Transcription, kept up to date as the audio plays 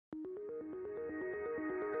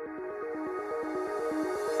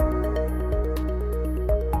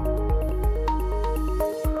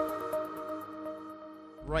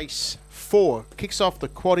race 4. Kicks off the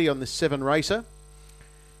quaddie on this 7 racer.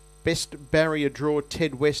 Best barrier draw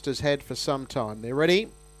Ted West has had for some time. They're ready.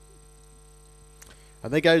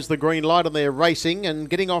 And there goes the green light, and they're racing, and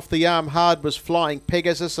getting off the arm hard was Flying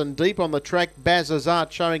Pegasus, and deep on the track Bazazart,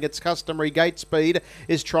 showing its customary gate speed,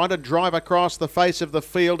 is trying to drive across the face of the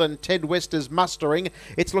field, and Ted West is mustering.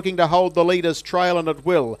 It's looking to hold the leader's trail, and it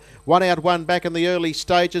will. One out, one back in the early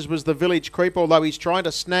stages was the Village Creep, although he's trying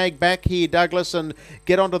to snag back here, Douglas, and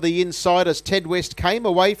get onto the inside as Ted West came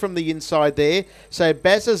away from the inside there. So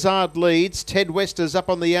Bazazart leads. Ted West is up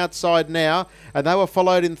on the outside now, and they were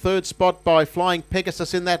followed in third spot by Flying Pegasus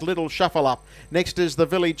in that little shuffle up. Next is the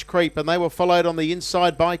Village Creep, and they were followed on the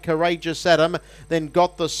inside by Courageous Adam, then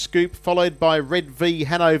Got the Scoop, followed by Red V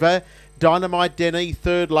Hanover. Dynamite Denny,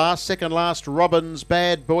 third last. Second last, Robbins,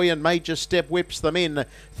 Bad Boy, and Major Step whips them in.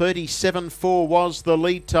 37.4 was the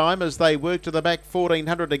lead time as they work to the back,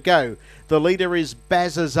 1400 to go. The leader is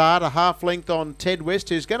Bazazart, a half length on Ted West,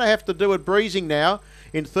 who's going to have to do it breezing now.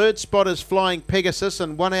 In third spot is Flying Pegasus,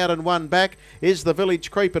 and one out and one back is the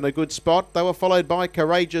Village Creep in a good spot. They were followed by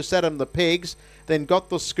Courageous Adam, the Pegs, then Got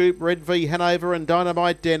the Scoop, Red V Hanover, and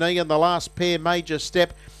Dynamite Denny, and the last pair, Major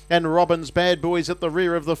Step and Robbins, Bad Boys at the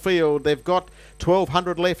rear of the field. They've got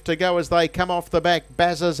 1200 left to go as they come off the back.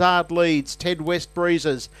 Bazazart leads. Ted West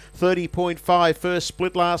breezes. 30.5 first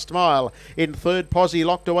split last mile. In third, Posse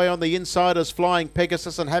locked away on the inside as Flying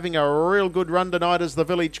Pegasus, and having a real good run tonight as the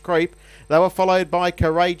Village Creep. They were followed by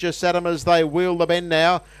Courageous Adam as they wheel the bend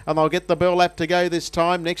now, and they'll get the bell lap to go this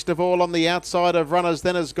time. Next of all on the outside of runners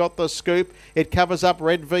then has Got the Scoop. It covers up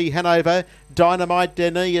Red V Hanover. Dynamite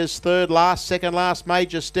Denny is third last. Second last,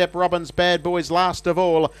 Major Step. Robbins, Bad Boys last of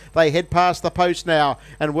all. They head past the post now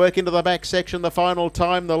and work into the back section the final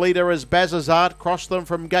time. The leader is Bazazart, crossed them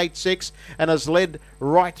from gate 6 and has led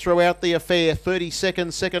right throughout the affair. 30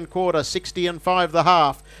 seconds, second quarter, 60 and 5 the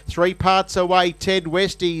half. 3 parts away, Ted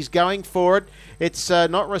West, he's going for it. It's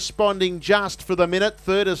not responding just for the minute.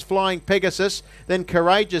 Third is Flying Pegasus, then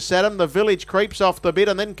Courageous Adam. The Village Creeps off the bit,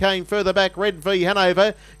 and then came further back Red V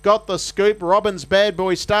Hanover. Got the Scoop. Robbins, Bad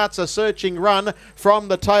Boy starts a searching run from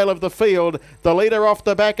the tail of the field. The leader off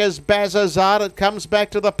the back is Bazazart. It comes back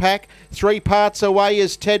to the pack. 3 parts away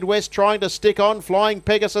is Ted West trying to stick on. Flying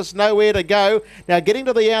Pegasus nowhere to go. Now getting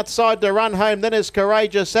to the outside to run home then is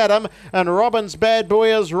Courageous Adam, and Robbins, Bad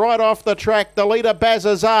Boy is right off the track. The leader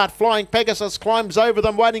Bazazart. Flying Pegasus climbs over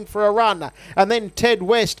them waiting for a run, and then Ted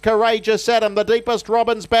West, Courageous Adam, the deepest,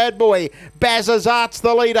 Robbins, Bad Boy. Bazazart's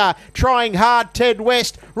the leader, trying hard, Ted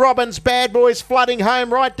West. Robbins, Bad Boys flooding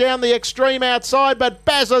home right down the extreme outside, but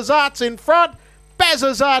Bazazart's in front.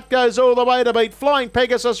 Bazazart goes all the way to beat Flying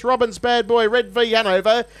Pegasus, Robbins, Bad Boy, Red V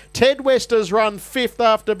Hanover. Ted West has run 5th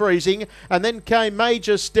after breezing, and then came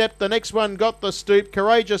Major Step. The next one Got the Stoop.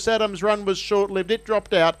 Courageous Adam's run was short-lived. It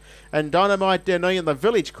dropped out, and Dynamite Denny and the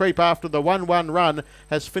Village Creep after the 1-1 run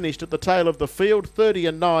has finished at the tail of the field. 30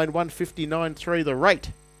 and 9, 159.3 the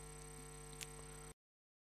rate.